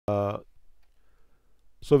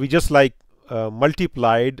So we just like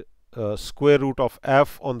multiplied square root of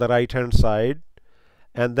f on the right hand side,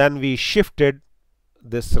 and then we shifted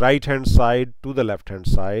this right hand side to the left hand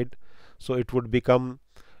side. So it would become,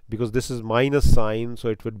 because this is minus sign, so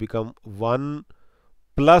it would become 1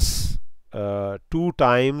 plus 2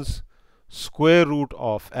 times square root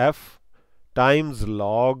of f times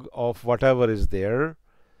log of whatever is there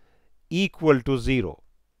equal to 0,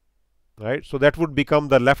 right? So that would become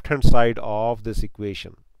the left hand side of this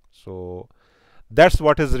equation. So that's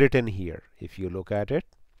what is written here. If you look at it,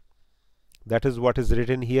 that is what is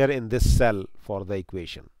written here in this cell for the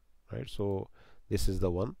equation, right? So this is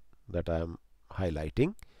the one that I am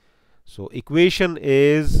highlighting. So equation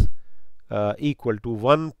is equal to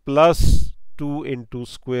 1 plus 2 into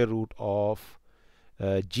square root of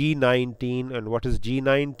G19. And what is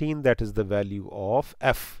G19? That is the value of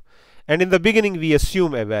f. And in the beginning we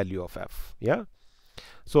assume a value of f. Yeah.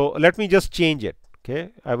 So let me just change it.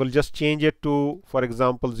 Okay, I will just change it to, for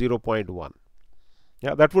example, 0.1.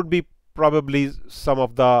 Yeah, that would be probably some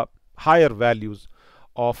of the higher values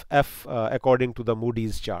of f according to the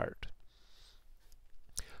Moody's chart.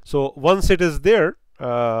 So once it is there,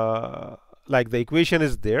 like the equation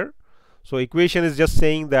is there, so equation is just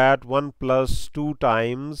saying that 1 plus 2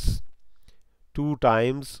 times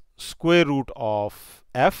square root of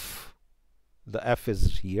f, the f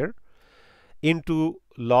is here, into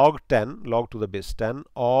log 10, log to the base 10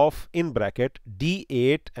 of, in bracket,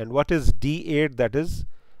 d8. And what is d8? That is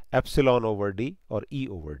epsilon over d, or E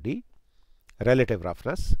over d, relative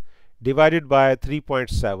roughness, divided by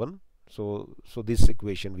 3.7. So this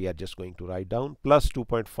equation we are just going to write down, plus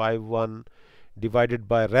 2.51 divided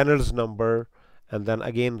by Reynolds number, and then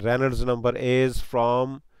again Reynolds number is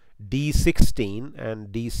from D16, and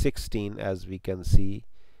D16, as we can see,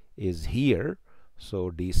 is here.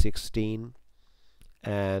 So D16,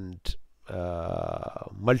 and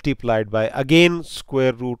multiplied by again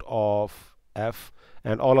square root of f,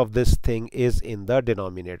 and all of this thing is in the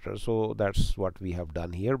denominator. So that's what we have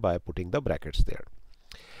done here by putting the brackets there.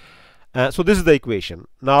 So this is the equation.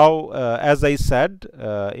 Now as I said,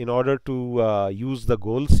 in order to use the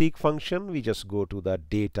goal-seek function, we just go to the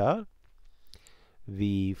data,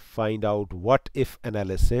 we find out what if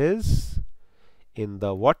analysis. In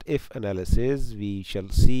the what if analysis, we shall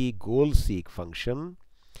see goal-seek function,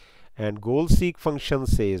 and goal-seek function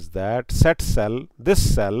says that set cell,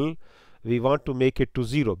 this cell, we want to make it to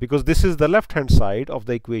 0, because this is the left hand side of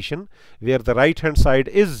the equation where the right hand side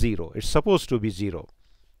is 0. It's supposed to be 0.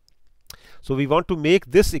 So we want to make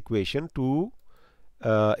this equation to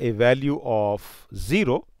a value of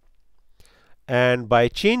 0, and by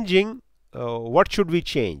changing, what should we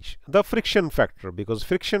change? The friction factor, because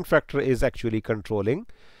friction factor is actually controlling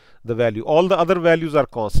the value. All the other values are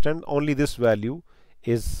constant, only this value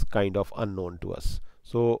is kind of unknown to us.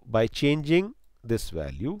 So by changing this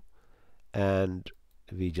value, and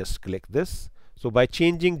we just click this, so by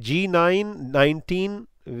changing G19,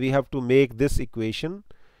 we have to make this equation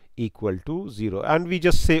equal to 0, and we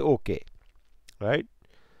just say OK, right?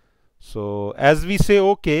 So as we say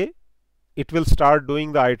OK, it will start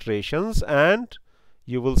doing the iterations, and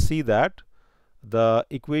you will see that the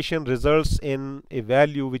equation results in a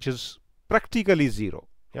value which is practically 0,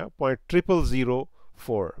 yeah,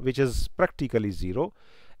 0.0004, which is practically 0,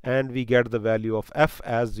 and we get the value of f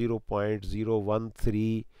as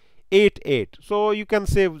 0.01388. So you can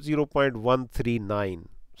say 0.139,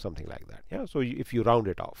 something like that. Yeah, so if you round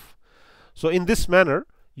it off, so in this manner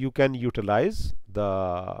you can utilize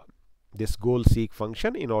this goal-seek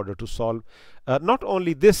function in order to solve not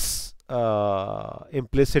only this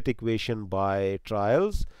implicit equation by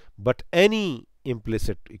trials, but any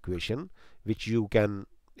implicit equation which you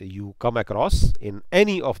come across in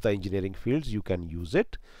any of the engineering fields. You can use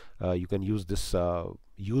it. You can use this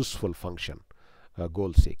useful function,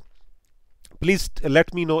 goal-seek. Please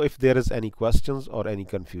let me know if there is any questions or any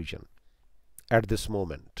confusion at this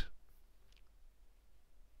moment.